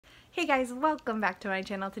Hey guys, welcome back to my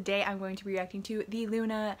channel. Today I'm going to be reacting to the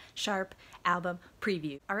LOONA Sharp album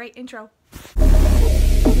preview. Alright, intro.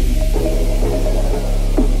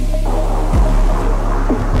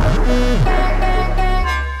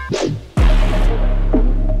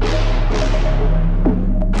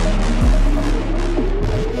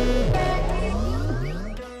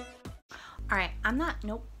 Alright, I'm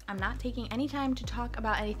not taking any time to talk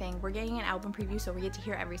about anything. We're getting an album preview, so we get to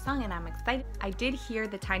hear every song, and I'm excited. I did hear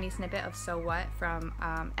the tiny snippet of So What from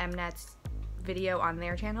Mnet's video on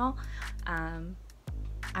their channel. I'm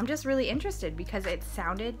just really interested because it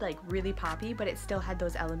sounded like really poppy, but it still had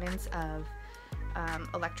those elements of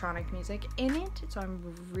electronic music in it, so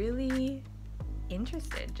I'm really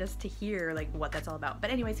interested just to hear like what that's all about. But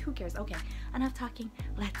anyways, who cares? Okay, enough talking,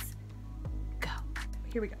 let's go.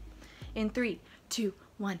 Here we go. In 3, 2,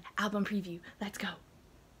 1, album preview. Let's go.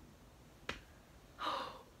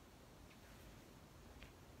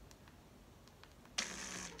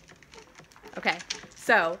 Okay,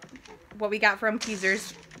 so what we got from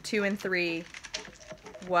teasers 2 and 3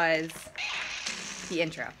 was the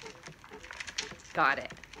intro. Got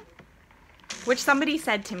it. Which somebody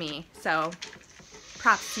said to me, so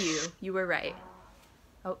props to you. You were right.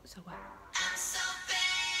 Oh, so what?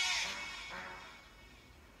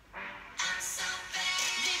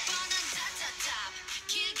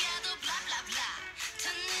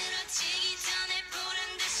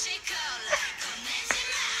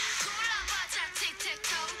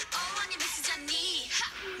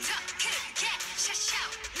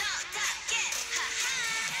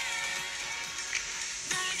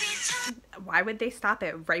 Why would they stop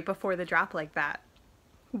it right before the drop like that?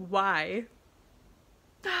 Why?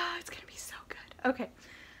 Oh, it's gonna be so good. Okay,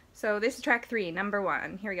 so this is track 3, number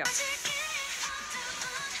 1. Here we go.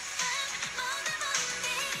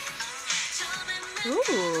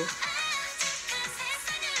 Ooh.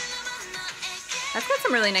 That's got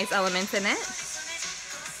some really nice elements in it.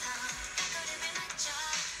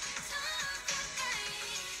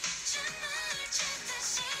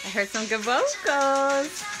 I heard some good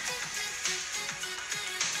vocals.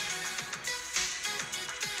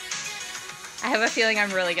 I have a feeling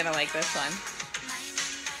I'm really gonna like this one.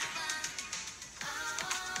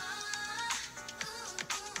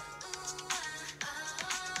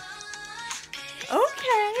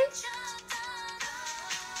 Okay.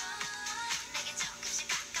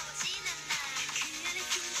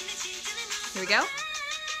 Here we go.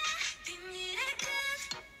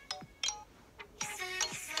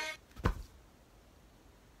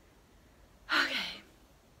 Okay.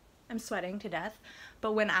 I'm sweating to death,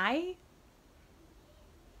 but when I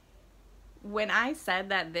said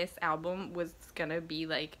that this album was gonna be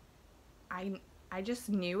like, I just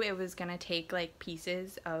knew it was gonna take like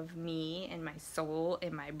pieces of me and my soul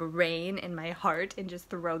and my brain and my heart and just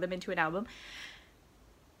throw them into an album.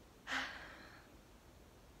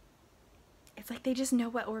 It's like they just know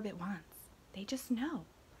what Orbit wants. They just know.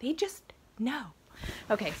 They just know.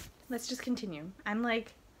 Okay, let's just continue. I'm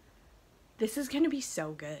like, this is gonna be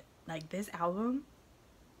so good. Like, this album,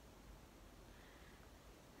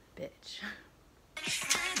 bitch.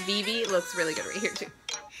 Vivi looks really good right here too.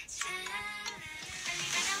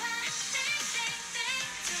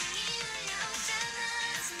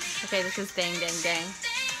 Okay, this is Dang Dang Dang.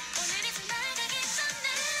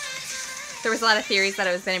 There was a lot of theories that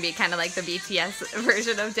it was going to be kind of like the BTS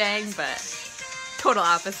version of Dang, but total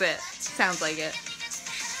opposite. Sounds like it.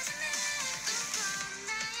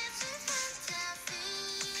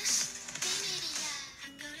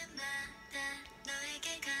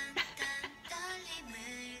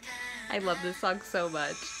 I love this song so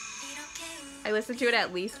much. I listen to it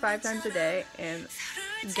at least 5 times a day and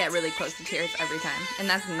get really close to tears every time. And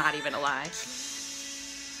that's not even a lie.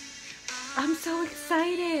 I'm so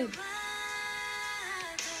excited.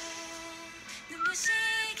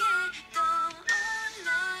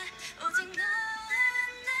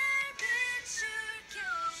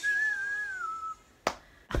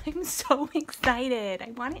 I'm so excited.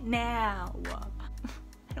 I want it now.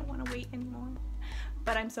 I don't want to wait anymore.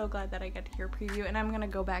 But I'm so glad that I got to hear a preview, and I'm gonna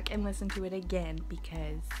go back and listen to it again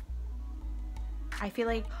because I feel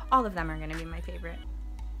like all of them are gonna be my favorite.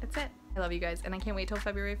 That's it. I love you guys, and I can't wait till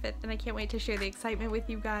February 5th, and I can't wait to share the excitement with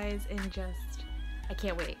you guys, and just, I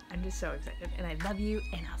can't wait. I'm just so excited, and I love you,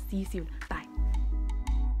 and I'll see you soon. Bye.